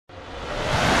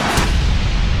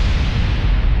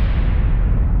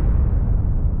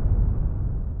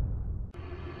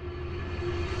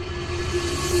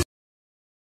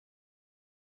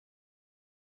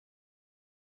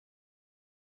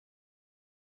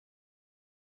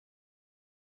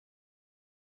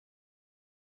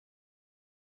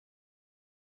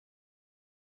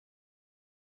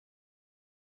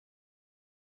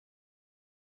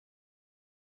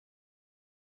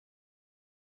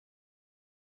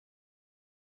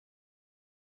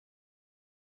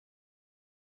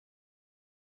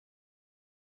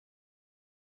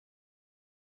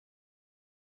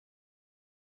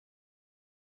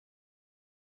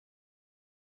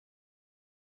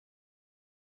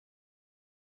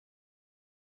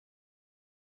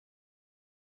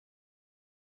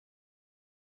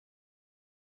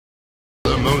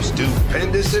most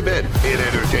stupendous event in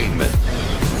entertainment,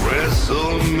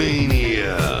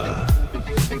 WrestleMania.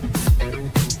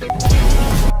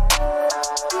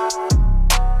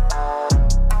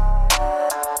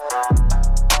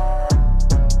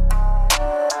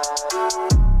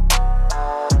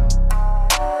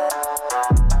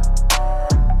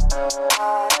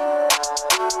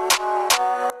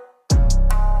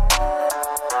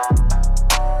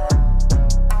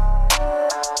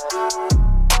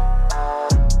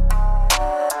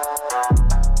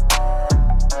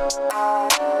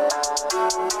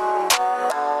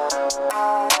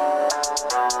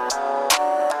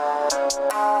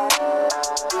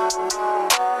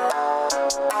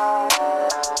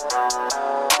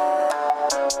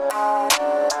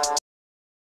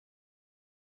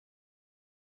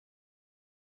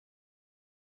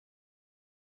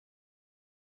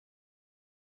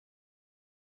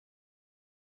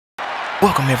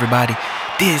 Welcome everybody,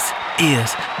 this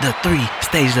is the 3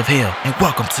 Stages of Hell, and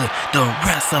welcome to the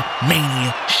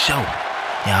WrestleMania show.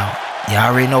 Y'all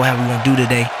already know how we gonna do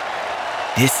today.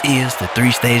 This is the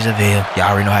 3 Stages of Hell. Y'all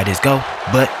already know how this go,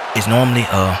 but it's normally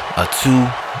a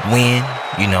 2-win,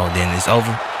 then it's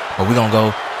over. But we're gonna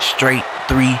go straight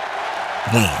 3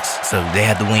 wins, so they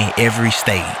have to win every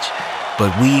stage.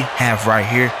 But we have right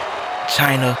here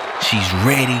China. She's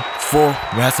ready for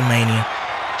WrestleMania.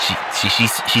 She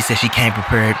said she came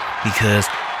prepared because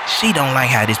she don't like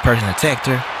how this person attacked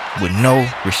her with no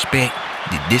respect,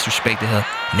 disrespected her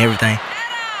and everything.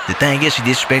 The thing is, she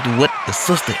disrespected what the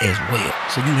sister as well.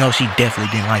 So she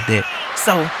definitely didn't like that.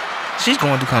 So she's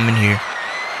going to come in here.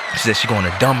 She said she's going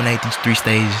to dominate these 3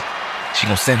 stages. She's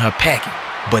going to send her packing.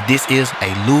 But this is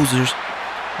a losers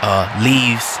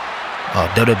leaves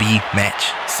WWE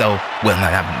match. So, this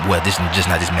is just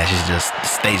not this match. It's just the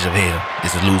Stage of Hell.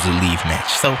 It's a loser leave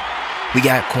match. So, we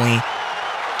got Queen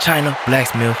China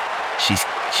Blacksmith. She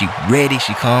ready.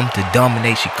 She come to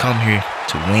dominate. She come here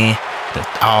to win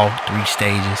all 3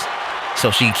 stages, so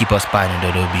she can keep her spot in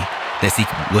WWE. Let's see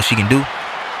what she can do.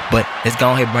 But let's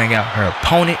go ahead and bring out her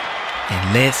opponent,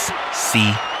 and let's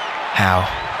see how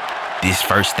this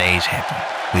first stage happens.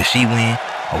 Will she win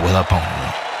or will her opponent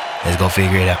win? Let's go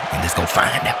figure it out, and let's go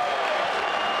find out.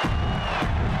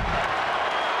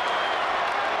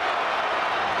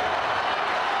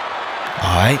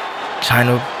 Alright,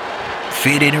 China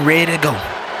fitted and ready to go.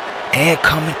 And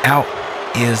coming out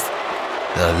is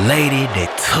the lady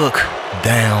that took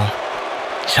down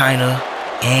China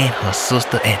and her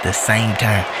sister at the same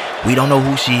time. We don't know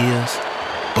who she is,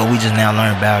 but we just now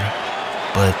learned about her.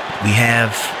 But we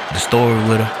have the story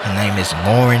with her. Her name is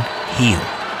Lauren Hill.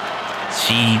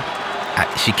 She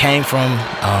came from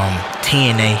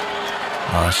TNA.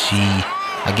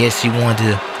 I guess she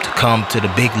wanted to come to the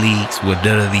big leagues with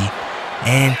WWE,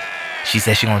 and she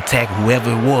said she gonna attack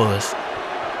whoever it was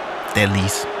that at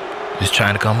least was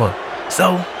trying to come up.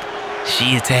 So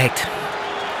she attacked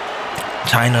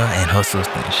China and her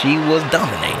sister. She was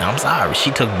dominating. I'm sorry,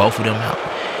 she took both of them out.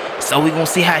 So we gonna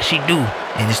see how she do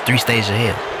in this 3 stages of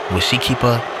hell. Will she keep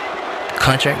her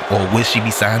contract, or will she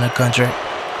be signing a contract,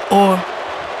 or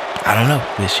I don't know,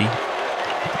 will she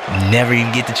never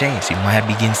even get the chance? She might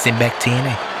be getting sent back to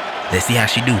TNA. Let's see how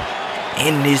she do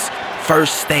in this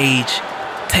first stage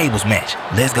tables match.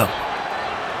 Let's go.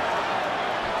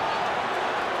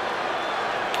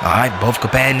 Alright, both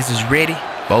combatants is ready.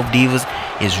 Both divas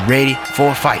is ready for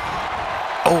a fight.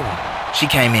 Oh, she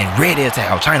came in ready to attack.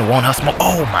 Oh, China won her smoke.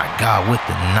 Oh my God, with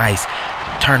the nice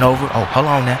turnover. Oh, hold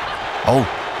on now. Oh,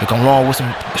 they're going along with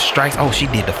some strikes. Oh, she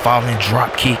did the falling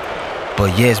drop kick.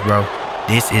 But yes, bro,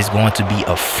 this is going to be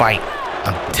a fight.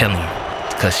 I'm telling you,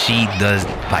 because she does,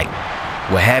 like,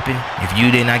 what happened. If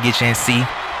you did not get a chance to see,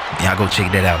 y'all go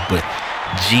check that out. But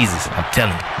Jesus, I'm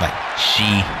telling you, like,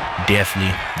 she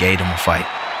definitely gave them a fight.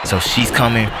 So she's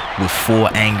coming with full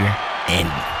anger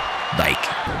and, like,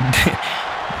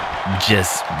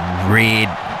 just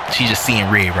red. She's just seeing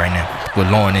red right now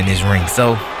with Lauren in this ring.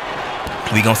 So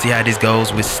we gonna see how this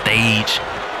goes with stage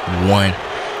 1.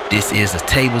 This is a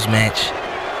tables match.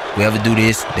 Whoever do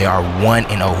this, they are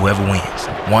 1-0. Whoever wins,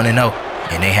 1-0,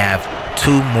 and they have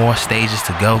 2 more stages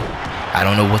to go. I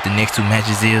don't know what the next 2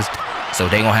 matches is, so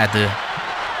they gonna have to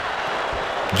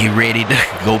get ready to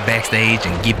go backstage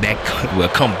and get back. Well,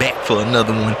 come back for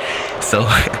another one. So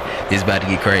it's about to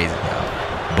get crazy,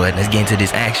 y'all. But let's get into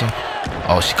this action.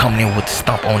 Oh, she coming in with the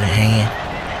stomp on her hand.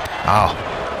 Oh,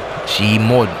 she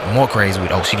more crazy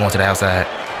with. Oh, she going to the outside.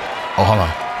 Oh, hold on.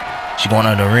 She going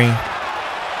under the ring.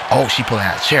 Oh, she pulling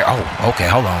out a chair. Oh, okay,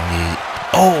 hold on. Yeah.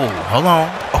 Oh, hold on.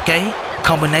 Okay,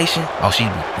 combination. Oh, she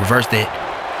reversed that.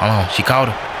 Hold on, she caught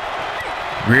her.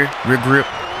 Rear grip.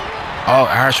 Oh,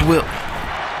 Irish whip.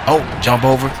 Oh, jump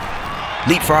over.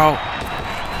 Leapfrog.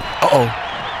 Uh-oh.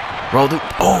 Roll through.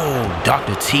 Oh,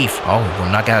 Dr. Teeth. Oh,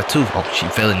 gonna knock out a tooth. Oh, she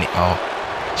feeling it. Oh,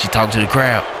 she talking to the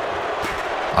crowd.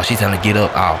 Oh, she's telling her to get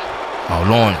up. Oh,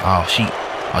 Lauren. Oh,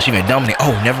 she been dominant.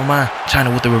 Oh, never mind. China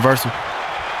with the reversal.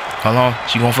 Hold on.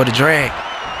 She going for the drag.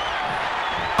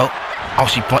 Oh,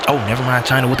 she punched. Oh, never mind.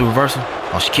 China with the reversal.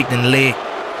 Oh, she kicked in the leg.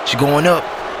 She going up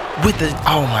with the,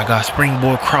 oh my God,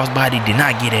 springboard crossbody. Did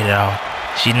not get it at all.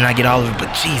 She did not get all of it,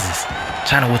 but Jesus.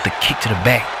 China with the kick to the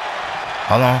back.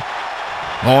 Hold on.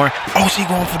 Lauren. Oh, she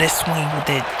going for that swing with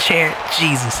that chair.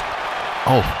 Jesus.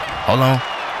 Oh, hold on.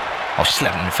 Oh, she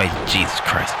slapped him in the face. Jesus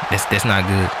Christ. That's not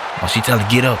good. Oh, she telling her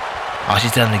to get up. Oh,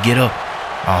 she's telling her to get up.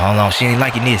 Oh, hold on. She ain't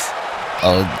liking this.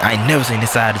 Oh, I ain't never seen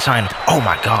this side of China. Oh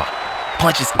my God.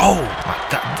 Punches. Oh my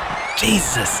God.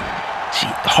 Jesus. She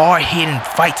hard-hitting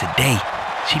fight today.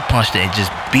 She punched her and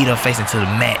just beat her face into the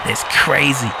mat. That's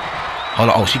crazy. Hold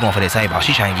on. Oh, she going for that table.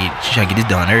 She trying to get this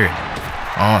done early.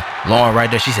 Lauren right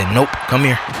there. She said, nope, come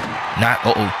here. Not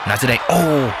today.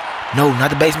 Oh, no, not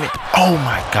the basement. Oh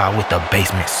my God, with the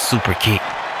basement super kick.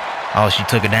 Oh, she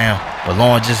took her down. But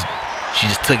Lauren she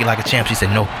just took it like a champ. She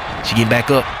said, no. She get back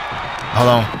up. Hold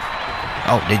on.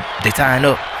 Oh, they tying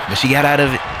up. But she got out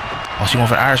of it. Oh, she went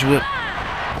for the Irish whip.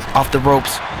 Off the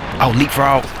ropes. Oh,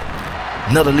 leapfrog.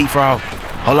 Another leapfrog.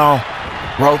 Hold on.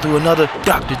 Roll through another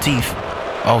Dr. Teeth.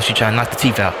 Oh, she trying to knock the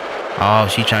teeth out. Oh,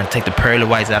 she trying to take the pearly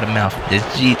whites out of the mouth.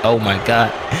 Oh my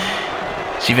God.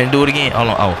 She finna do it again. Hold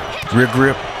on. Oh, rear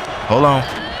grip. Hold on.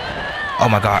 Oh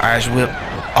my God, Irish whip.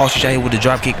 Oh, she shot hit with the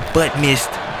drop kick, but missed.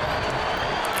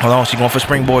 Hold on, she going for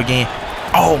springboard again.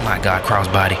 Oh my God,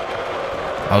 crossbody.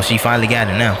 Oh, she finally got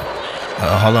it now.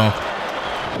 Hold on.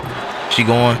 She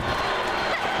going.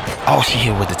 Oh, she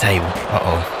hit with the table.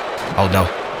 Oh no.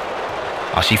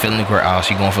 Oh, she feeling the crowd. Oh,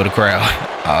 she going for the crowd.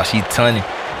 Oh, she turning.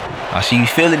 Oh, she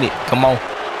feeling it. Come on.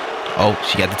 Oh,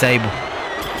 she got the table.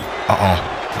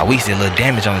 Oh, we see a little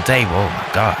damage on the table. Oh my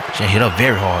God. She hit up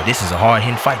very hard. This is a hard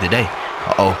hitting fight today.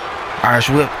 Irish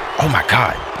whip. Oh my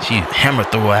God. She hammer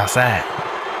throw her outside.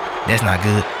 That's not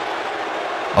good.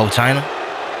 Oh, China.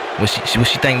 What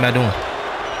she thinking about doing?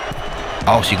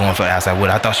 Oh, she going for the outside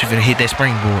whip. I thought she finna hit that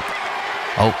springboard.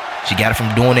 Oh, she got it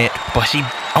from doing it. But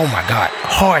oh my God.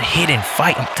 Hard hitting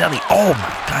fight. I'm telling you. Oh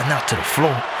my God. Now to the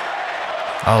floor.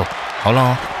 Oh, hold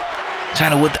on.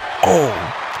 China with the,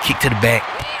 kick to the back.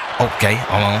 Okay,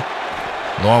 hold on.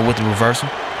 Lauren with the reversal.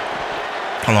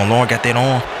 Hold on, Lauren got that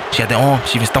arm. She got that arm.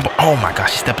 She been stumbling. Oh my God,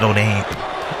 she stepping on that hand.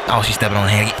 Oh, she stepping on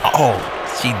the hand. Oh,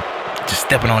 she just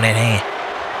stepping on that hand.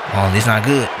 Oh, this not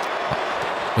good.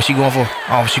 What she going for?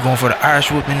 Oh, she going for the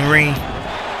Irish whip in the ring.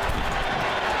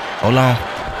 Hold on.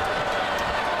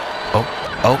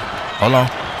 Hold on.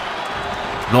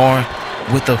 Lauren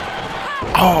with the,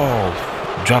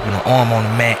 dropping her arm on the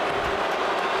mat.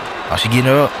 Oh, she getting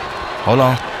her up. Hold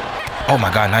on. Oh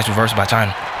my God, nice reversal by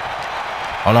China.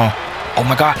 Hold on. Oh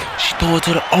my God, she threw it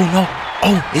to the, oh no.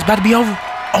 Oh, it's about to be over.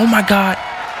 Oh my God,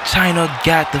 China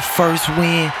got the first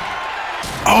win.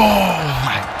 Oh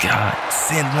my God,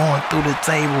 send Lauren through the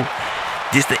table.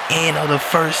 This the end of the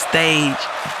first stage.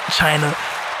 China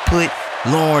put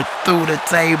Lauren through the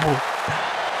table.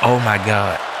 Oh my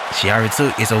God, she already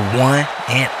took, it's a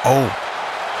 1-0.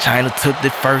 China took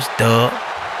the first dub.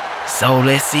 So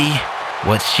let's see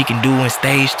what she can do in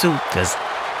stage 2. Because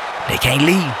they can't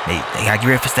leave. They got to get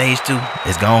ready for stage 2.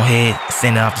 Let's go ahead and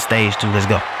send it off to stage 2. Let's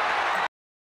go.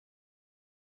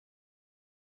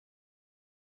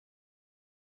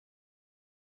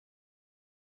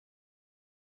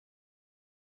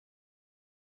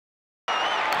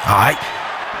 Alright.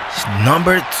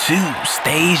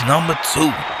 Stage number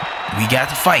 2. We got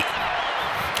to fight.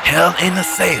 Hell in a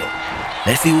Cell.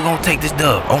 Let's see who's going to take this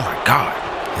dub. Oh my God.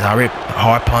 It's already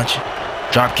hard punch.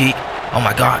 Drop kick. Oh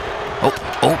my God. Oh,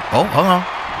 hold on.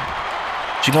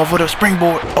 She going for the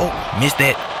springboard. Oh, missed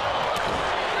that.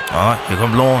 All right, here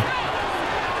comes Lauren.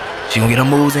 She gonna get her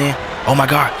moves in. Oh my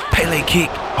God. Pele kick.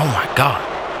 Oh my God.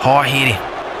 Hard hitting.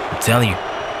 I'm telling you.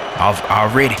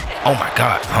 Already. Oh my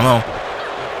God.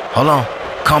 Hold on.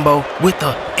 Combo with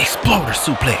the exploder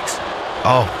suplex.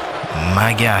 Oh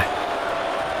my God.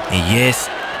 And yes,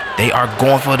 they are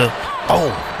going for the, oh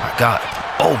my God.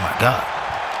 Oh my God.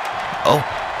 Oh,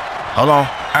 hold on.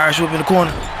 Irish whip in the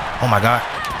corner. Oh my God.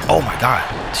 Oh my God.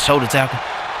 Shoulder tackle.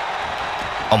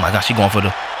 Oh my God. She going for the,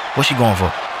 what's she going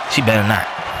for? She better not.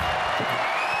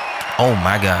 Oh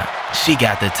my God. She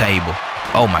got the table.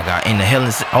 Oh my God. In the hell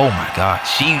is, oh my God.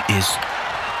 She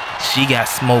got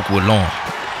smoke with Lauren.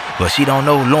 But she don't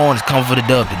know Lauren is coming for the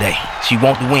dub today. She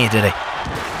want the win today.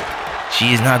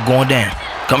 She is not going down.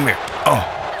 Come here. Oh.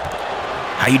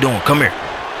 How you doing? Come here.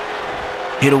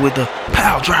 Hit her with the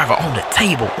power driver on the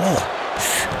table. Oh,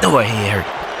 her head hurt.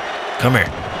 Come here.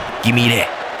 Give me that.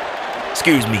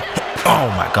 Excuse me. Oh,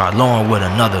 my God. Lauren with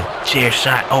another chair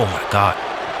shot. Oh, my God.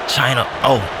 China.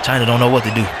 Oh, China don't know what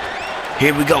to do.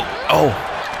 Here we go. Oh.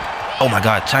 Oh, my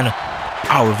God. China.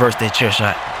 I'll reverse that chair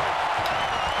shot.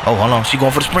 Oh, hold on. She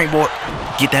going for the springboard.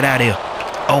 Get that out of here.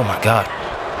 Oh, my God.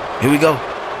 Here we go.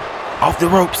 Off the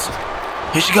ropes.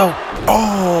 Here she go.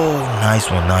 Oh, nice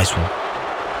one. Nice one.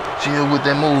 She hit with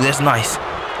that move. That's nice.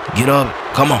 Get up.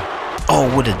 Come on. Oh,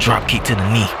 with a drop kick to the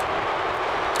knee.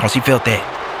 Oh, she felt that.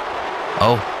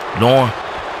 Oh, Lauren.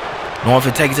 Lauren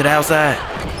finna take it to the outside.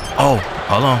 Oh,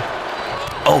 hold on.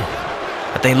 Oh,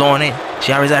 I think Lauren ain't.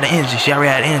 She already out of energy.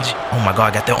 Oh, my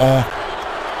God. Got that arm.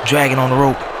 Dragging on the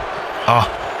rope. Oh,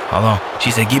 hold on. She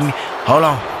said, give me. Hold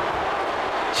on.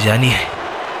 She said, I need.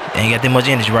 They ain't got that much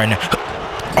energy right now.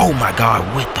 Oh, my God.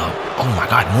 With the. Oh, my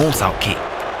God. Moonsault kick.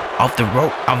 Off the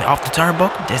rope. I mean, off the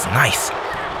turnbuckle. That's nice.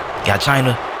 Got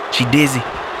China. She dizzy.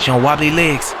 She on wobbly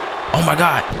legs. Oh, my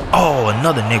God. Oh,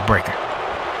 another neck breaker.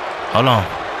 Hold on.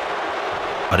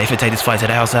 Oh, they finna take this fight to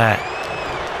the outside.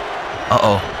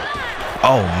 Uh-oh.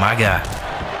 Oh, my God.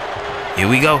 Here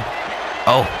we go.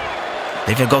 Oh.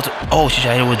 They finna go to... Oh, she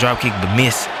tried to hit with a drop kick, but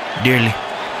missed dearly.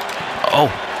 Oh.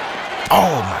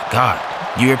 Oh, my God.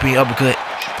 European uppercut.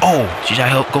 Oh, she tried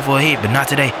to go for a hit, but not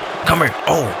today. Come here.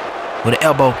 Oh. With an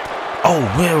elbow. Oh,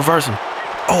 real reversal.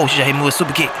 Oh, she tried to hit me with a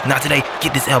super kick. Not today.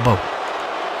 Get this elbow.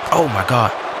 Oh, my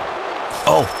God.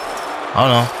 Oh.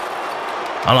 Hold on.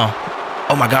 Hold on.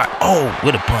 Oh, my God. Oh,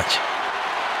 with a punch.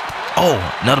 Oh,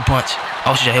 another punch.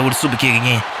 Oh, she tried to hit with a super kick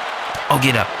again. Oh,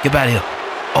 get up. Get out of here.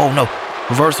 Oh, no.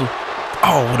 Reversal.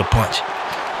 Oh, with a punch.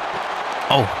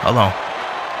 Oh, hold on.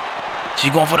 She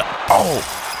going for the... Oh.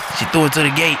 She threw it to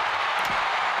the gate.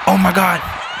 Oh, my God.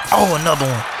 Oh, another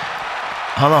one.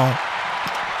 Hold on.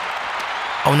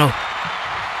 Oh, no.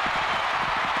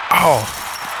 Oh.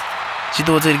 She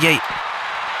threw it to the gate.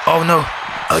 Oh, no.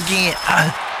 Again.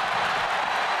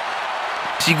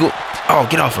 She go... Oh,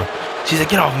 get off her. She said,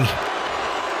 get off me.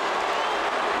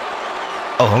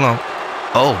 Oh, hold on.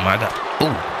 Oh, my God.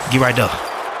 Ooh, get right there.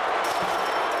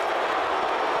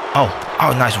 Oh,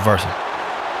 nice reversal.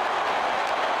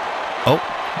 Oh,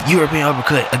 European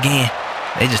uppercut again.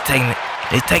 They just taking it.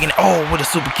 They taking it. Oh, with a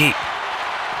super kick.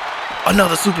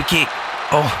 Another super kick.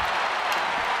 Oh,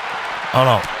 hold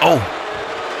on. Oh,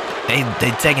 they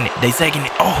taking it. They taking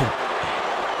it. Oh,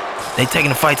 they taking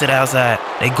the fight to the outside.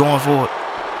 They going for it.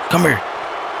 Come here.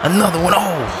 Another one.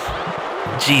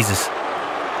 Oh, Jesus.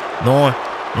 Lauren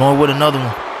with another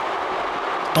one.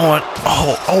 Lauren.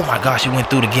 Oh my gosh, she went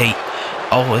through the gate.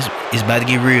 Oh, it's about to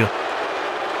get real.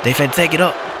 They finna take it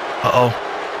up. Uh-oh.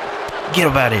 Get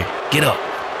up out of here. Get up.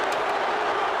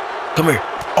 Come here.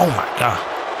 Oh, my God.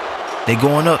 They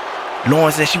going up.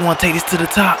 Lauren said she want to take this to the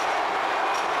top.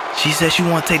 She said she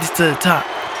want to take this to the top.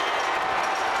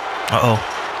 Uh-oh.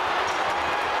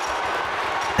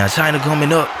 Now China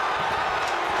coming up.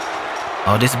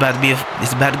 Oh, this is about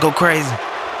to go crazy.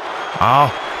 Oh.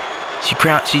 She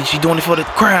doing it for the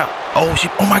crowd. Oh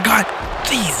my God.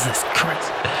 Jesus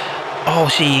Christ. Oh,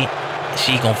 she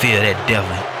gonna feel that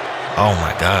definitely. Oh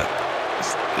my God.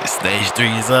 Stage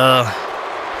 3 is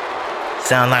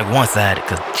sound like one-sided,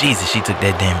 cause Jesus, she took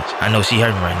that damage. I know she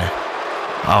hurting right now.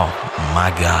 Oh my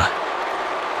God.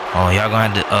 Oh, y'all gonna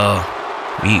have to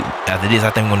after this I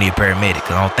think we're gonna need a paramedic,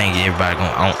 cause I don't think everybody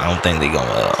gonna I don't think they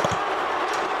gonna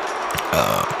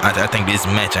I think this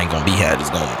match ain't gonna be how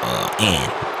it's gonna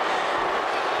end.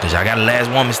 Cause I got a last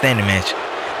woman standing match.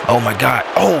 Oh my God.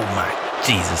 Oh my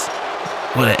Jesus.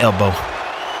 What an elbow.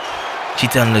 She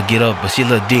telling her to get up, but she a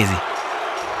little dizzy.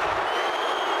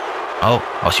 Oh,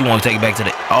 she want to take it back to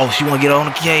the... Oh, she want to get on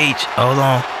the cage. Hold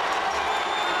on.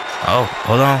 Oh,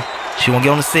 hold on. She want to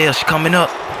get on the cell. She coming up.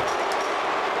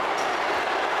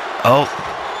 Oh.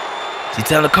 She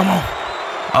telling her, come on.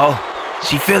 Oh,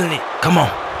 she feeling it. Come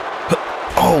on.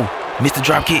 Oh, missed the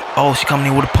drop kick. Oh, she coming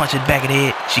in with a punch at the back of the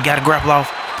head. She got a grapple off.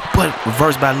 But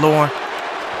reversed by Lauren.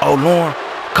 Oh, Lauren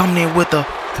coming in with a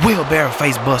wheelbarrow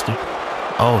face buster.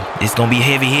 Oh, it's going to be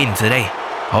heavy hitting today.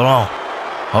 Hold on.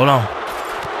 Hold on.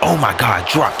 Oh, my God.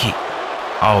 Drop kick.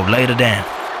 Oh, laid her down.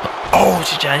 Oh,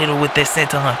 she tried to hit her with that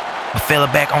senton. I fell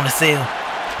her back on the cell.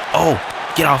 Oh,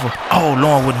 get off her. Oh,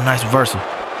 Lauren with a nice reversal.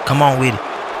 Come on with it.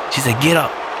 She said, get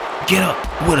up. Get up.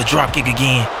 With a drop kick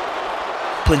again.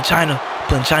 Putting China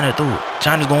through it.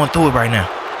 China's going through it right now.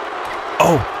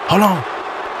 Oh, hold on.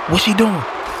 What's she doing?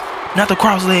 Not the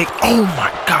cross leg. Oh,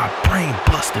 my God. Brain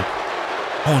buster.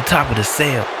 On top of the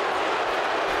cell.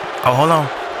 Oh, hold on.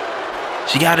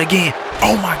 She got it again.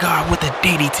 Oh, my God. With the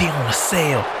DDT on the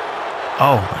cell.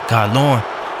 Oh, my God. Lauren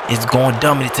is going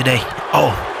dominant today.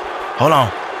 Oh, hold on.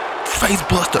 Face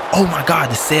buster. Oh my God,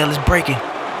 the cell is breaking.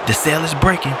 The cell is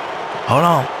breaking. Hold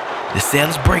on. The cell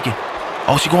is breaking.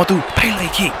 Oh, she going through. Pele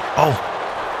kick. Oh,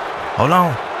 hold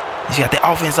on. She got the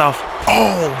offense off.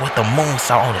 Oh, with the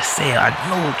moonsault on the cell. I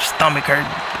know stomach hurt.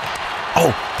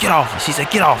 Oh, get off. She said,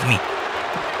 get off me.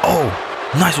 Oh,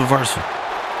 nice reversal.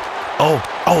 Oh,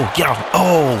 get off.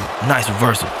 Oh, nice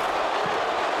reversal.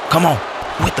 Come on.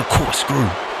 With the corkscrew.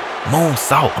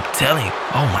 Moonsault, I'm telling you.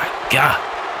 Oh my God.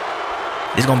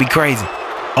 It's gonna be crazy.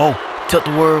 Oh, tilt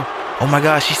the world. Oh my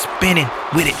God, she's spinning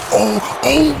with it.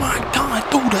 Oh my God,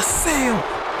 through the cell.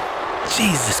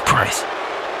 Jesus Christ.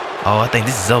 Oh, I think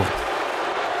this is over.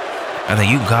 I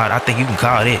think you can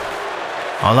call it.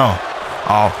 Hold on.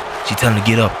 Oh, she telling him to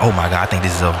get up. Oh my God, I think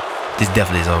this is over. This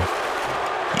definitely is over.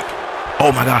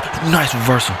 Oh my God, nice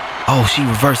reversal. Oh, she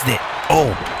reversed it.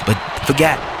 Oh, but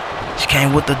forgot. She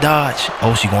came with the dodge.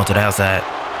 Oh, she going to the outside.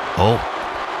 Oh,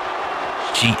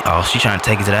 she trying to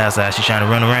take it to the outside. She trying to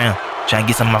run around, trying to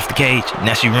get something off the cage.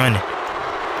 Now she running.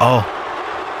 Oh,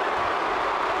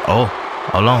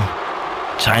 hold on.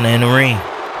 China in the ring.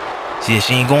 See,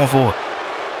 she ain't going for it.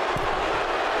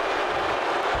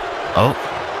 Oh,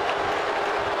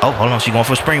 hold on. She going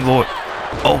for a springboard.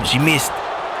 Oh, she missed.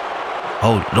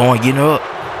 Oh, Lauren getting her up.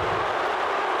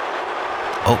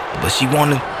 Oh, but she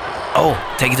wanted. Oh,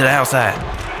 take it to the outside.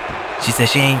 She said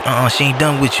she ain't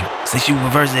done with you. Since you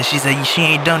reversed that, she said she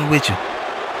ain't done with you.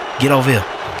 Get over here.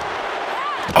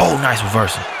 Oh, nice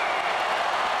reversal.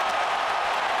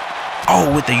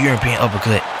 Oh, with the European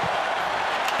uppercut.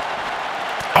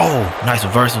 Oh, nice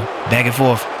reversal. Back and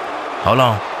forth. Hold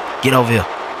on. Get over here.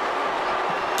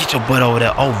 Get your butt over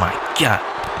there. Oh my God.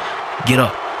 Get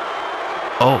up.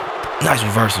 Oh, nice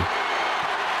reversal.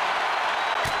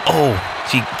 Oh,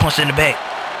 she punched in the back.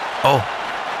 Oh,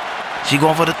 she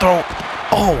going for the throat.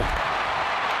 Oh,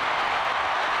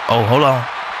 hold on.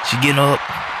 She getting up.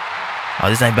 Oh,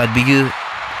 this ain't about to be good.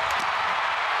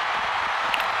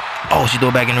 Oh, she throw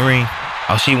it back in the ring.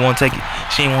 Oh, she won't take it.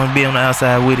 She ain't want to be on the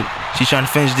outside with it. She's trying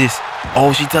to finish this.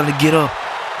 Oh, she telling her to get up.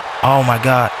 Oh my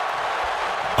God.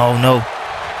 Oh no.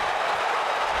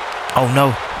 Oh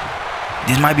no.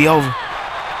 This might be over.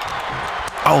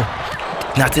 Oh,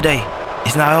 not today.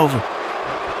 It's not over.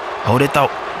 Hold that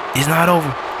thought. It's not over.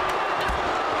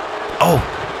 Oh,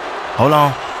 hold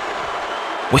on.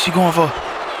 What's she going for?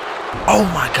 Oh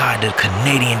my God, the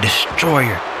Canadian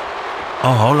Destroyer.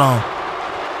 Oh, hold on.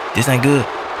 This ain't good.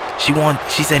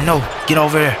 She said no. Get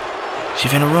over there. She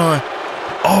finna run.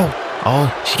 Oh,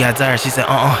 she got tired. She said,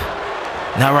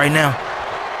 not right now.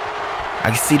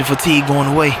 I can see the fatigue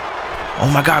going away. Oh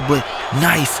my God, but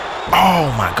nice. Oh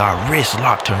my God, wrist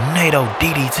lock, tornado,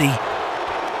 DDT.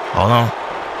 Hold on.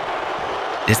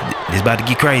 This about to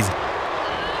get crazy.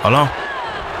 Hold on.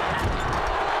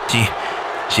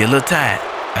 She a little tired.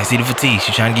 I see the fatigue.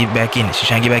 She trying to get back in it. She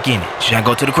trying to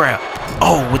go to the crowd.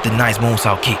 Oh, with the nice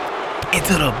moonsault kick.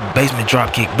 Into the basement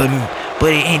drop kick. But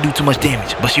it ain't do too much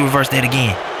damage. But she reversed that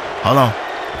again. Hold on.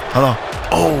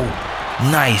 Oh,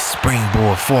 nice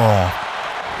springboard forearm.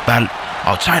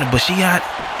 Oh, China, but she trying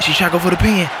to go for the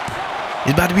pin.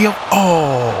 It's about to be up.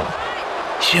 Oh,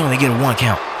 she only get a 1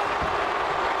 count.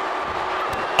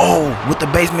 Oh, with the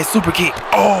basement super kick.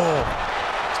 Oh,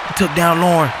 took down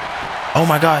Lauren. Oh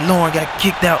my God, Lauren got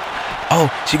kicked out. Oh,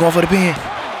 she going for the pin.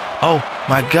 Oh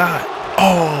my God.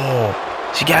 Oh,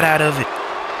 she got out of it.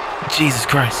 Jesus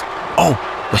Christ. Oh,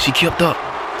 but she kept up.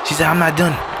 She said, I'm not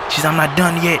done. She said, I'm not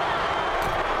done yet.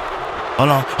 Hold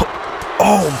on.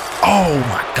 Oh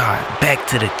my God. Back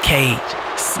to the cage.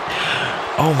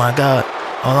 Oh my God.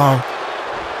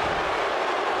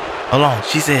 Hold on.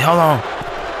 She said, hold on.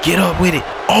 Get up with it.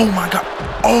 Oh my God.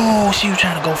 Oh, she was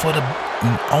trying to go for the,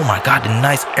 oh my God, the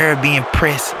nice Arabian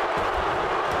press.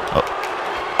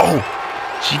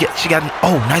 She got,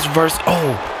 oh, nice reverse.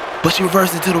 Oh, but she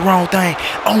reversed it to the wrong thing.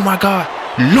 Oh my God.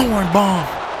 Lauren bomb.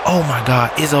 Oh my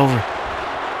God. It's over.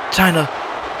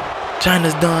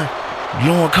 China's done.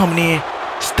 Lauren coming in.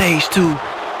 Stage 2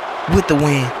 with the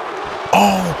win.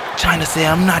 Oh, China said,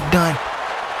 I'm not done.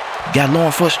 Got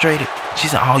Lauren frustrated. She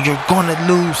said, oh, you're gonna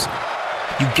lose.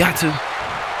 You got to.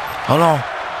 Hold on.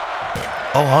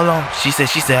 Oh, hold on. She said,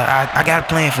 I got a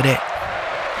plan for that.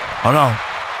 Hold on.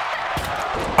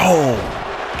 Oh,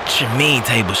 mean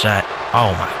table shot.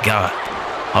 Oh my God.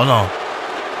 Hold on.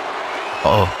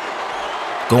 Uh-oh.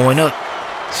 Going up.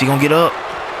 She gonna get up.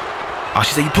 Oh,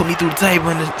 she said, you put me through the table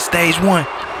in the stage 1.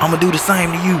 I'm gonna do the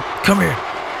same to you. Come here.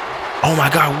 Oh my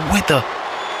God, with the,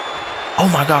 oh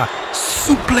my God,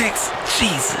 suplex.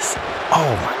 Jesus.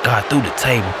 Oh my God, through the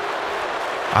table.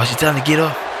 Oh, she telling her to get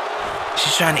up.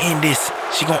 She's trying to end this.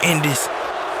 She gonna end this.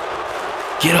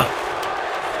 Get up.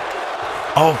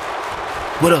 Oh,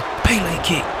 with a Pele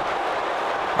kick.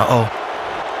 Uh-oh.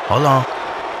 Hold on.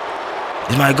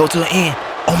 This might go to the end.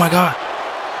 Oh, my God.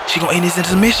 She gonna end this in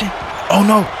submission. Oh,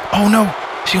 no. Oh, no.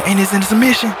 She gonna end this in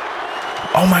submission.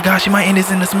 Oh, my God. She might end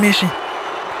this in the submission.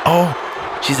 Oh,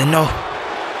 she said, no.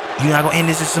 You're not gonna end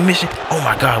this in submission. Oh,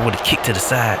 my God. With a kick to the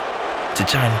side to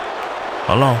China.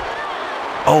 Hold on.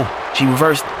 Oh, she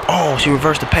reversed. Oh, she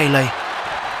reversed the Pele.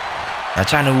 Now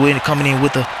China coming in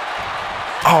with the.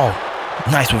 Oh,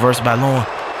 nice reversal by Lauren.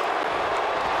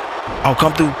 Oh,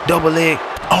 come through double leg.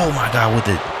 Oh my God, with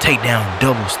the takedown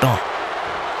double stomp.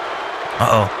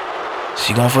 Uh-oh.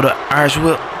 She going for the Irish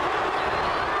whip.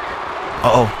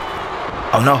 Uh-oh.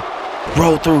 Oh no.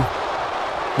 Roll through.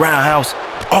 Roundhouse.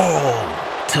 Oh,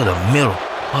 to the middle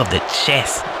of the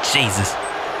chest. Jesus.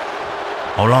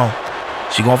 Hold on.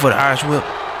 She going for the Irish whip.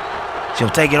 She'll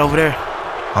take it over there.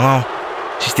 Hold on.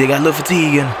 She still got a little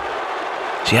fatigue in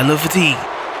her. She got a little fatigue.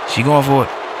 She going for it.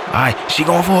 Alright, she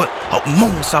going for it. Oh,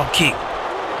 moonsault kick.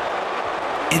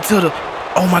 Into the,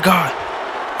 oh my God.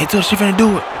 Until she finna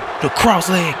do it. The cross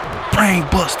leg. Brain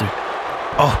buster.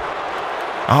 Oh.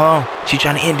 She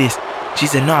trying to end this. She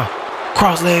said, nah.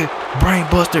 Cross leg. Brain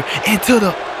buster. Into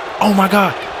the, oh my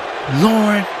God.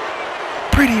 Lauren.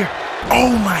 Prettier.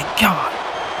 Oh my God.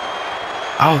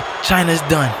 Oh, China's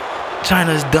done.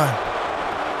 China's done.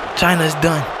 China's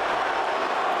done.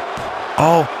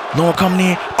 Oh, Lauren coming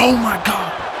in. Oh my God.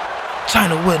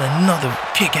 China with another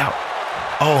kick out.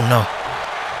 Oh no.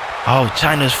 Oh,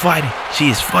 China's fighting. She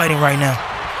is fighting right now.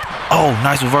 Oh,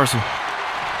 nice reversal.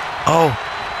 Oh,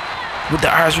 with the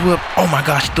Irish whip. Oh my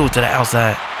gosh, she threw it to the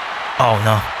outside. Oh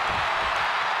no.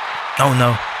 Oh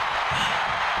no.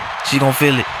 She gonna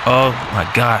feel it. Oh my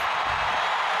God.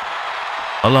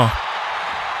 Hold on.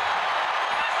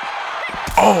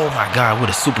 Oh my God, with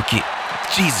a super kick.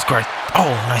 Jesus Christ. Oh,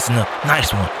 nice enough.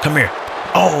 Nice one. Come here.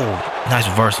 Oh, nice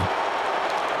reversal.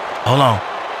 Hold on.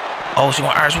 Oh, she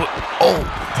gonna Irish whip. Oh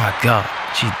my God.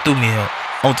 She threw me up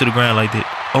onto the ground like that.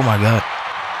 Oh my God.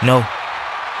 No.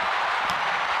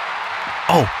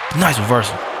 Oh, nice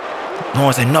reversal.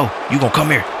 Lauren said, no, you gonna come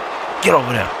here. Get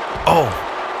over there. Oh.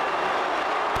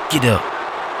 Get up.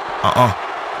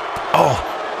 Oh.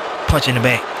 Punch in the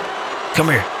back. Come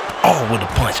here. Oh, with a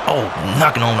punch. Oh,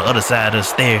 knocking on the other side of the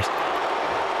stairs.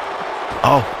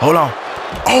 Oh, hold on.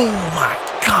 Oh my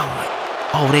God.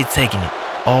 Oh, they taking it.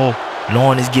 Oh,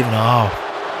 Lauren is giving her all.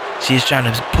 She is trying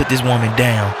to put this woman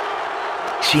down.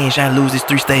 She ain't trying to lose these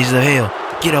 3 stages of hell.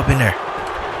 Get up in there.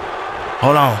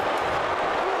 Hold on.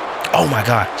 Oh my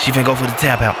God. She finna go for the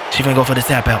tap out. She finna go for the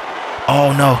tap out.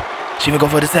 Oh no. She finna go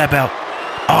for the tap out.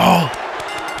 Oh.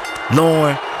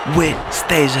 Lauren with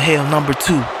stage of hell number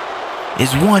 2.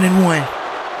 It's 1-1.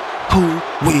 Who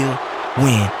will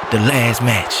win the last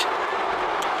match?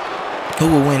 Who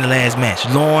will win the last match?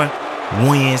 Lauren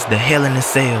wins the Hell in a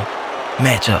Cell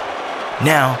matchup.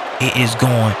 Now it is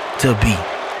going to be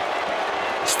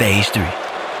stage 3.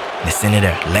 Listen to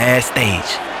that. Last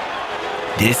stage.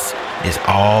 This is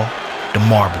all the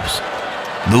marbles.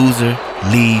 Loser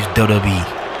leaves WWE.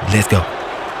 Let's go.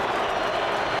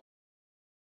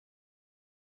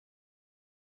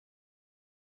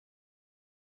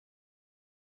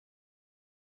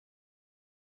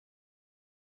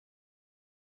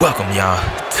 Welcome y'all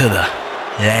to the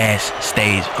last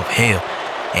stage of hell.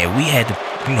 And we had to,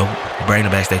 bring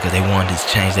them backstage because they wanted to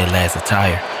change their last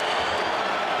attire.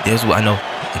 This what I know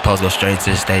they're supposed to go straight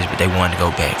to the stage, but they wanted to go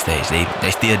backstage.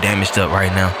 They still damaged up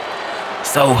right now.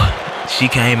 So she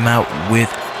came out with,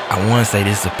 I want to say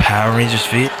this is a Power Rangers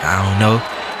fit. I don't know.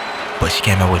 But she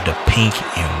came out with the pink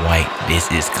and white. This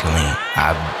is clean.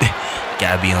 I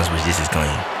gotta be honest with you, this is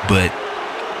clean. But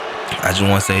I just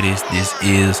want to say this. This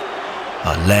is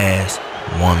a last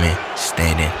woman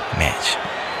standing match.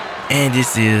 And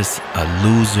this is a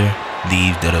loser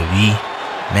leave WWE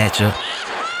matchup.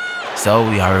 So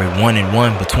we already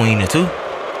 1-1 between the two.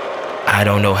 I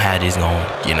don't know how this gonna,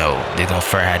 they're gonna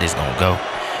figure how this gonna go.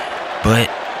 But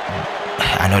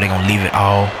I know they're gonna leave it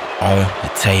all on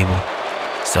the table.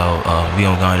 So we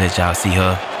gonna go and let y'all see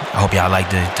her. I hope y'all like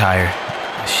the attire.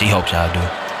 She hopes y'all do.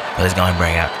 But let's go and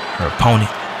bring out her opponent.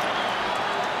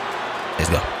 Let's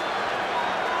go.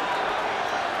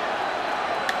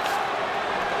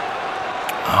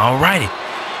 Alrighty.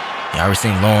 Y'all already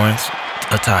seen Lauren's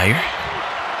attire.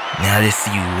 Now let's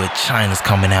see what China's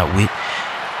coming out with.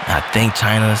 I think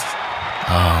China's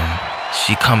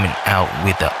she coming out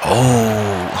with the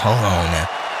hold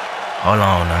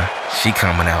on now. She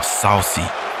coming out saucy.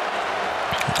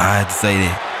 I have to say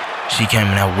that she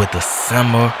coming out with the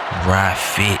samurai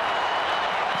fit.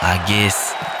 I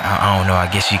guess I don't know. I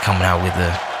guess she coming out with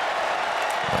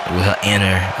with her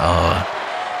inner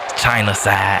China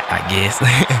side, I guess.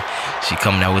 She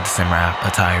coming out with the samurai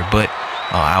attire. But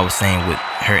I was saying with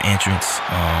her entrance,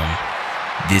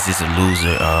 this is a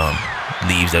loser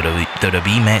leaves the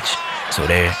WWE match. So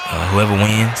there, whoever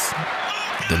wins,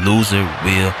 the loser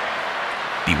will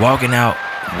be walking out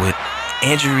with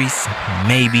injuries,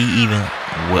 maybe even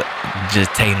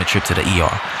just taking a trip to the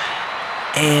ER,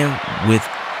 and with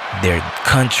their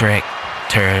contract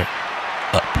turned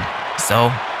up. So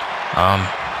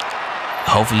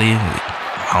hopefully,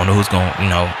 I don't know who's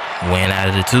gonna win out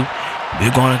of the two.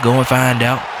 We're gonna go and find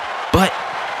out. But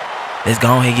let's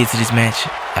go ahead and get to this match.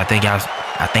 I think y'all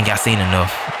seen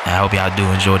enough. I hope y'all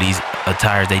do enjoy these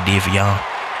attires they did for y'all.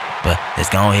 But let's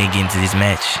go ahead and get into this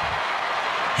match.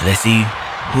 And let's see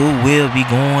who will be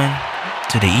going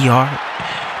to the ER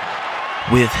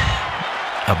with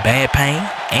a bad pain.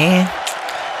 And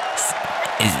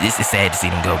it's sad to see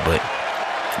them go, but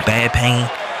bad pain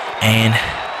and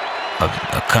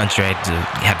a contract to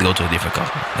have to go to a different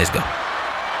company. Let's go.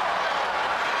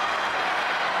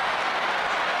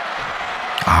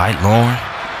 Alright, Lauren,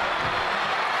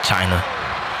 China.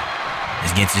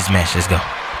 Let's get into this match. Let's go.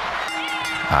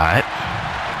 Alright.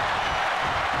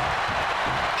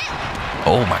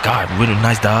 Oh my god, really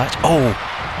nice dodge. Oh,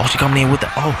 she coming in with the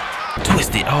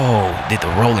twisted. Oh, did the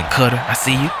rolling cutter. I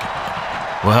see you.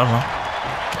 Well, hold on.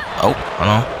 Oh, hold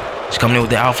on. She's coming in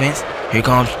with the offense. Here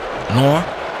comes Lauren.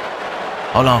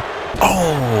 Hold on.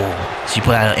 Oh, she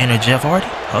put out an inner Jeff Hardy.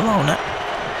 Hold on now.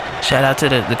 Shout out to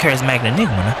the charismatic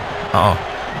Enigma now.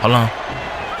 Hold on.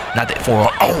 Not that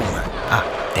forearm. Oh,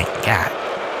 thank God.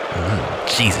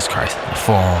 Jesus Christ. The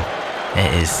forearm.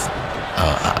 That is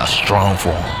a strong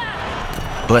forearm.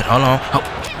 But hold on.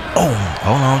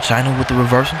 Hold on. China with the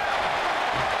reversal.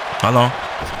 Hold on.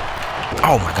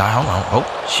 Oh my God. Hold on. Oh,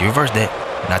 she reversed that.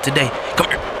 Not today. Come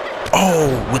here. Oh,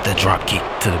 with the drop kick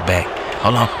to the back.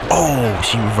 Hold on. Oh,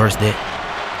 she reversed that.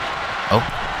 Oh,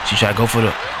 she tried to go for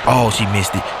the. Oh, she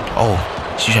missed it. Oh,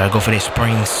 she tried to go for that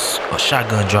spring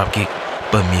shotgun drop kick,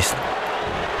 but missed.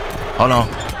 Hold on.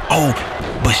 Oh,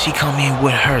 but she come in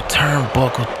with her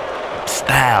turnbuckle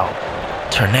style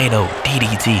tornado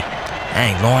DDT.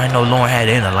 Dang, Lauren had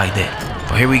it in her like that.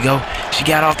 But here we go. She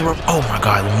got off the rope. Oh my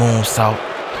God, the moonsault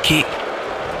kick.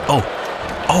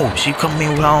 Oh, she coming in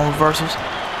with her own reversals.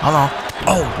 Hold on.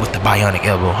 Oh, with the bionic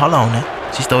elbow. Hold on now.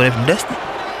 She stole that from Destiny.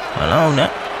 Hold on now.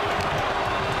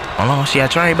 Hold on. She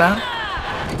had trained by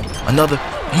another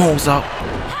moonsault.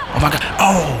 Oh my God.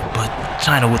 Oh, but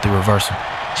China with the reversal.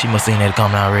 She must have seen that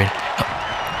coming already.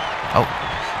 Oh,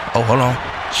 hold on.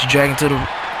 She dragging to the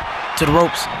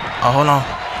ropes. Oh, hold on.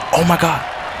 Oh my God.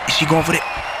 Is she going for that?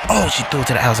 Oh, she threw it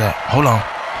to the outside. Hold on.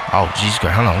 Oh, Jesus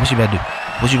Christ. Hold on. What she about to do?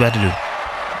 What you about to do?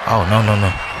 Oh, no.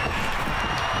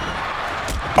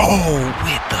 Oh,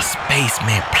 with the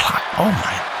spaceman plot. Oh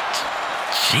my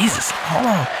Jesus. Hold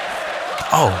on.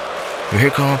 Oh, here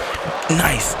come.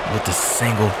 Nice with the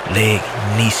single leg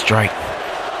knee strike.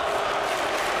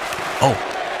 Oh,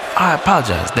 I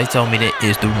apologize. They told me that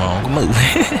is the wrong move.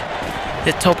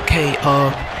 The Tope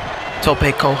Hilo.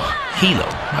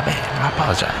 My bad. I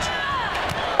apologize.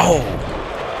 Oh,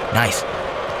 nice.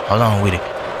 Hold on with it.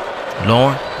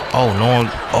 Lauren. Oh, Lauren.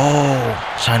 Oh,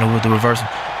 China with the reversal.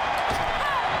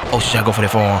 Oh, she tried to go for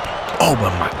that forearm. Oh,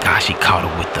 but my gosh, she caught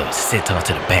her with the senton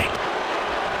to the back.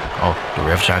 Oh, the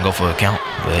ref trying to go for a count,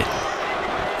 but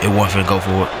it wasn't finna go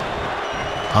for it.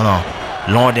 Hold on.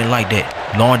 Lauren didn't like that.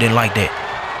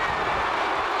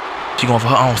 She going for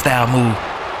her own style move.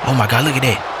 Oh my God, look at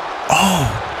that.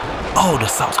 Oh, the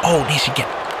sauce. Oh, then she get.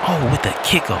 Oh, with the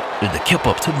kick up. With the kip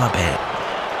up too, my bad.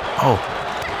 Oh.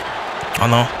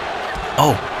 Hold on.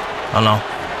 Oh, hold on.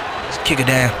 Just kick her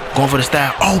down. Going for the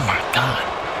style. Oh my God.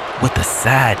 With the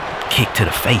side kick to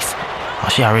the face. Oh,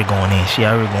 she already going in.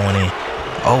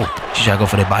 Oh, she try to go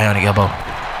for that bionic elbow.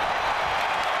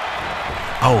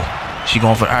 Oh, she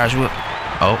going for the Irish whip.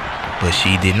 Oh, but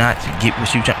she did not get what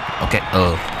she was trying. Okay,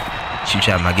 she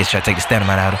trying, I guess, try to take the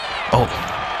stamina out of her.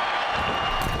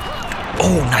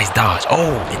 Oh, nice dodge.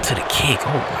 Oh, into the kick.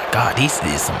 Oh my God, these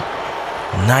is some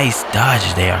nice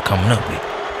dodges they are coming up with.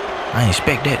 I didn't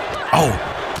expect that. Oh,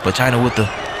 but China with the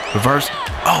reverse.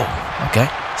 Oh, okay.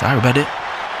 Sorry about it.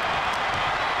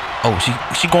 Oh, she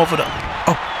going for the.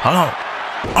 Oh, hold on.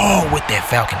 Oh, with that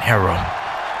Falcon arrow.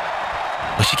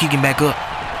 But she kicking back up.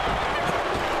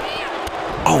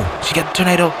 Oh, she got the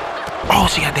tornado. Oh,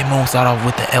 she got that moonsault off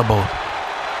with the elbow.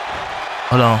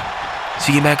 Hold on.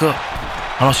 She get back up.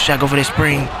 Hold on, she tried to go for that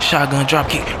spring shotgun drop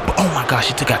kick. But oh my gosh,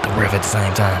 she took out the ref at the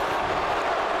same time.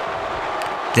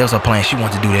 That was her plan. She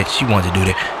wanted to do that.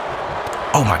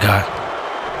 Oh my God.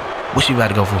 What she about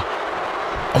to go for?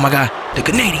 Oh my God, the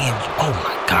Canadian. Oh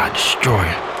my God,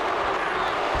 destroyer.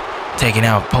 Taking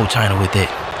out Po China with it.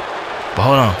 But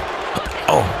hold on.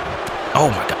 Oh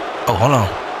my God. Oh, hold on.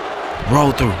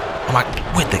 Roll through. Oh my,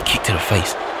 with the kick to the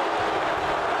face.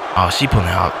 Oh, she pulling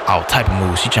out all type of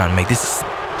moves. She trying to make this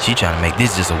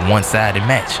just a one-sided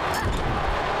match.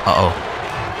 Uh-oh.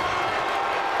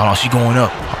 Hold on, she going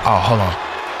up. Oh, hold on.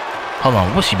 Hold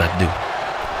on, what's she about to do?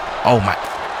 Oh my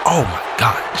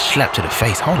God. Slap to the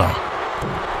face. Hold on.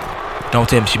 Don't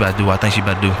tell me she about to do what I think she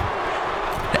about to do.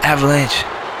 The avalanche.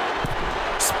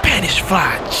 Spanish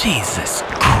fly. Jesus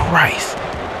Christ.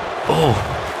 Oh.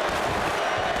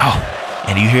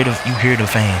 And you hear the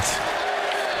fans.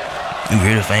 You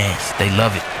hear the fans. They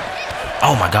love it.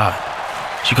 Oh my God.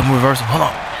 She come reversal. Hold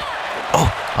on. Oh,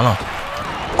 hold on.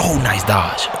 Oh, nice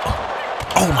dodge.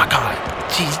 Oh my God.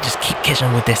 She's just keep catching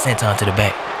her with that senton to the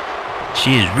back.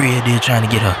 She is really trying to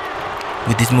get her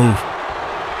with this move.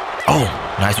 Oh,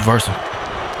 nice reversal.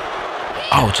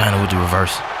 Oh, China with the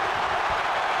reverse.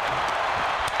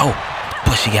 Oh,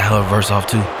 but she got her reverse off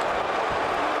too.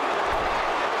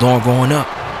 Lauren going up.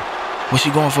 What's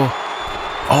she going for?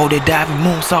 Oh, that diving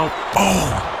moonsault.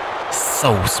 Oh,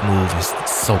 so smooth and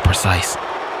so precise.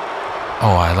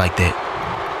 Oh, I like that.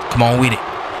 Come on with it.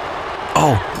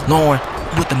 Oh, Lauren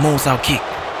with the moonsault kick.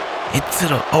 Into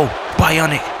the,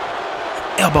 bionic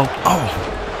elbow. Oh,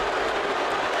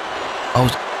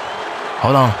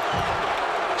 hold on.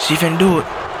 She finna do it.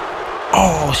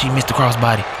 Oh, she missed the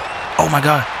crossbody. Oh my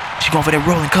God. She going for that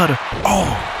rolling cutter. Oh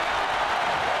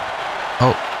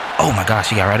my God.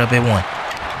 She got right up at one.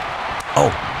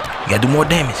 Oh, you gotta do more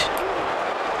damage.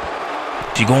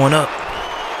 She going up.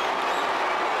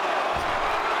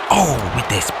 Oh, with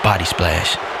that body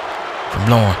splash from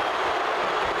Lauren.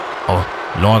 Oh,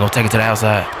 Lauren gonna take it to the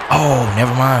outside. Oh,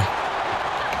 never mind.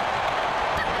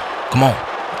 Come on.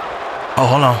 Oh,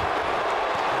 hold on.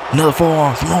 Another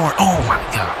forearm from Lauren. Oh my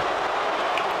God.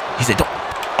 He said, don't.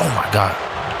 Oh my God.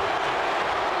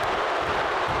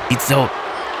 It's so.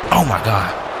 Oh my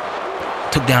God.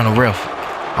 Took down the ref.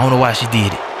 I don't know why she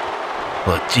did it.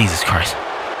 But Jesus Christ.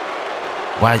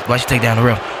 Why she take down the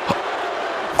ref?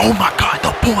 Oh my God.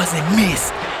 The poison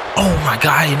miss. Oh my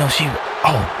God. I didn't know she.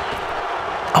 Oh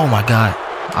my God.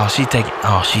 Oh, she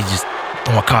just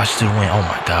throwing caution to the wind. Oh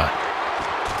my God.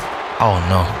 Oh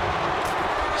no.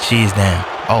 She is down.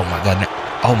 Oh my God.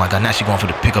 Oh my God. Now she going for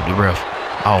the pick up the ref.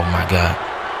 Oh my God.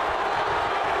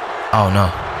 Oh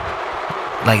no.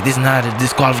 Like, this is not a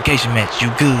disqualification match. You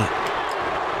good.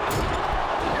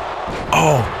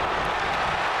 Oh.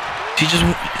 She just.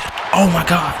 Oh my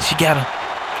God. She got her.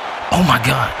 Oh my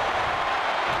God.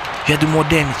 You gotta do more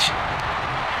damage.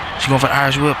 She going for the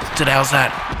Irish whip to the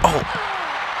outside.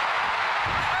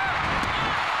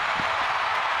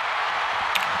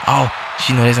 Oh,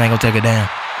 she know this ain't gonna take her down.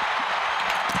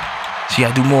 She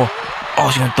gotta do more. Oh,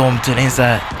 she gonna throw him to the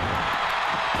inside.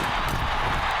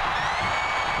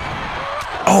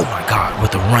 Oh my God,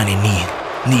 with the running knee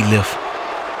lift.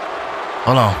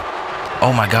 Hold on.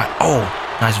 Oh my God. Oh,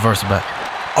 nice reversal back.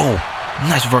 Oh,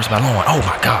 nice reversal by Lauren. Oh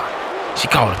my God. She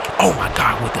caught it. Oh my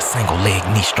God, with the single leg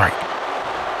knee strike.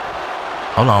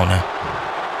 Hold on now.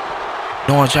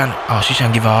 Lauren trying to. Oh, she's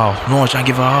trying to give her all. Lauren trying to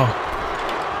give her all.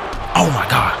 Oh my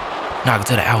God. Knock it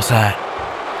to the outside.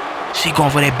 She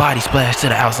going for that body splash to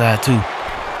the outside too.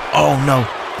 Oh no.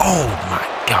 Oh my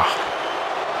God.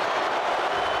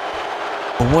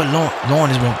 But what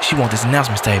Lauren is want? She want this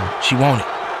announcements table. She want it.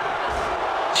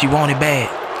 She want it bad.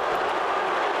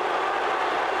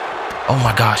 Oh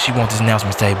my God. She want this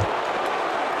announcements table.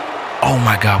 Oh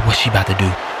my God. What's she about to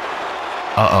do?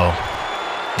 Uh-oh.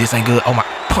 This ain't good. Oh my.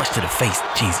 Punch to the face.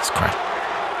 Jesus Christ.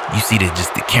 You see the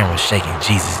camera shaking.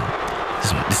 Jesus.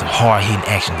 This some hard hitting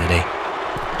action today.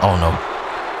 Oh no.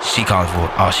 She calling for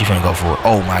it. Oh, she finna go for it.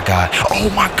 Oh my God. Oh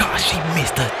my God. She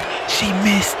missed it. She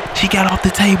missed. She got off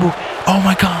the table. Oh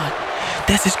my God.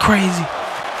 This is crazy.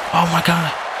 Oh my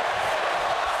God.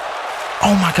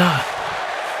 Oh my God.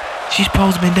 She's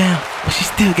supposed to be down, but she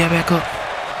still got back up.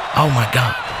 Oh my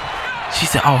God. She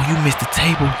said, oh, you missed the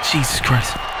table. Jesus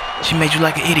Christ. She made you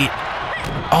like an idiot.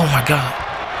 Oh my God.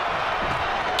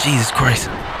 Jesus Christ.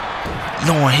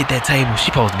 Lauren hit that table.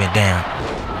 She supposed to be down.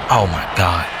 Oh my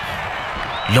God.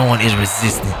 Lauren is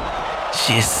resisting.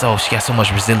 She got so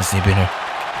much resilience in her.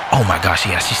 Oh my God,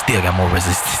 she still got more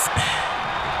resistance.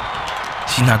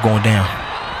 She's not going down.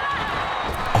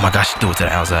 Oh my God, she threw it to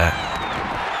the outside.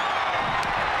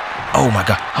 Oh my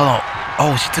God, hold on.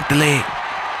 Oh, she took the leg.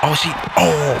 Oh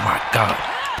my God.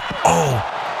 Oh,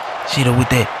 she hit her with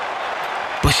that.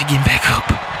 But she getting back up.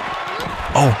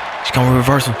 Oh, she coming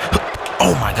reversal.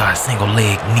 Oh my God, single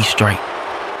leg knee strike.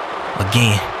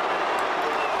 Again.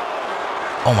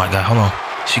 Oh my God, hold on.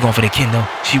 She going for the kendo.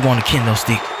 She want a kendo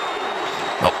stick.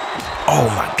 Oh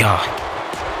my God.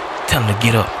 Tell him to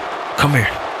get up. Come here.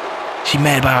 She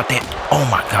mad about that. Oh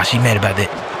my God, she mad about that.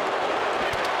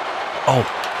 Oh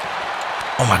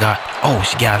my God. Oh,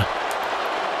 she got her.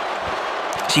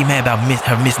 She mad about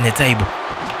her missing that table.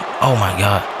 Oh my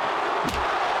God.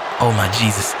 Oh my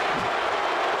Jesus.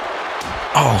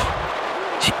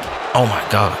 Oh my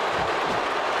God.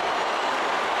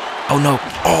 Oh no.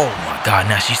 Oh my God.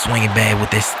 Now she's swinging bad with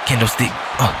this kendo stick.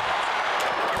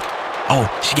 Oh,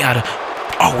 she got her.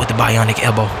 Oh, with the bionic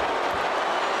elbow.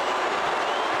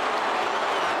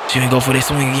 She didn't go for that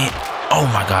swing again. Oh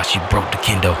my God. She broke the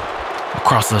kendo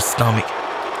across her stomach.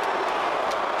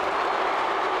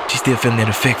 She's still feeling that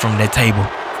effect from that table.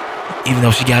 Even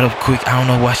though she got up quick, I don't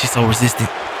know why she's so resistant.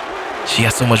 She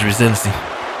has so much resiliency.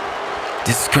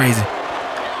 This is crazy.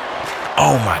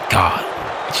 Oh my God.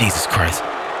 Jesus Christ.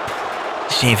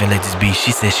 She ain't finna let this be.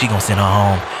 She said she gonna send her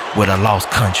home with a lost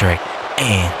contract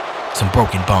and some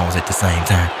broken bones at the same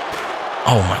time.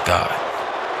 Oh my God.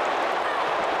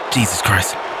 Jesus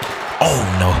Christ. Oh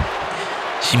no.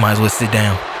 She might as well sit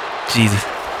down. Jesus.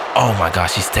 Oh my God,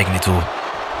 she's taking it to her.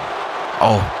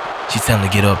 Oh, she's telling her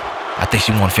to get up. I think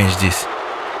she wanna finish this.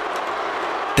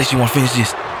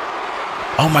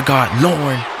 Oh my God,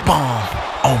 Lauren bomb.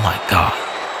 Oh my God.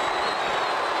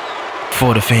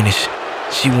 For the finish,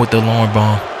 she went the Lauren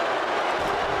bomb.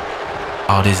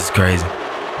 Oh, this is crazy.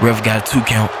 Ref got a 2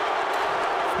 count.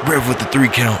 Ref with the 3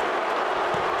 count.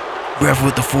 Ref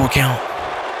with the 4 count.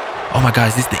 Oh my God,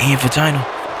 is this the end for China?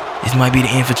 This might be the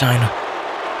end for China.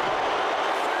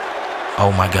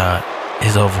 Oh my God,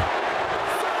 it's over.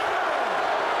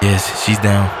 Yes, she's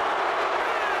down.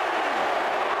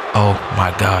 Oh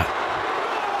my God.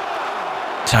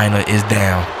 China is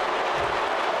down.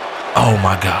 Oh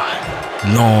my God.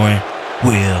 Lauren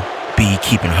will be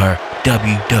keeping her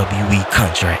WWE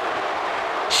contract.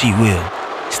 She will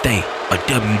stay a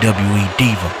WWE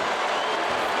diva.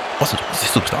 Also, she's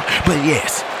a superstar. But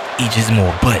yes, each is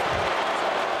more. But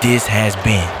this has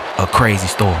been a crazy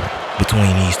story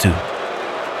between these two.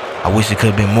 I wish it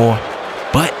could have been more,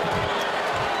 but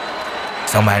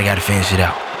somebody got to finish it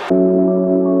out.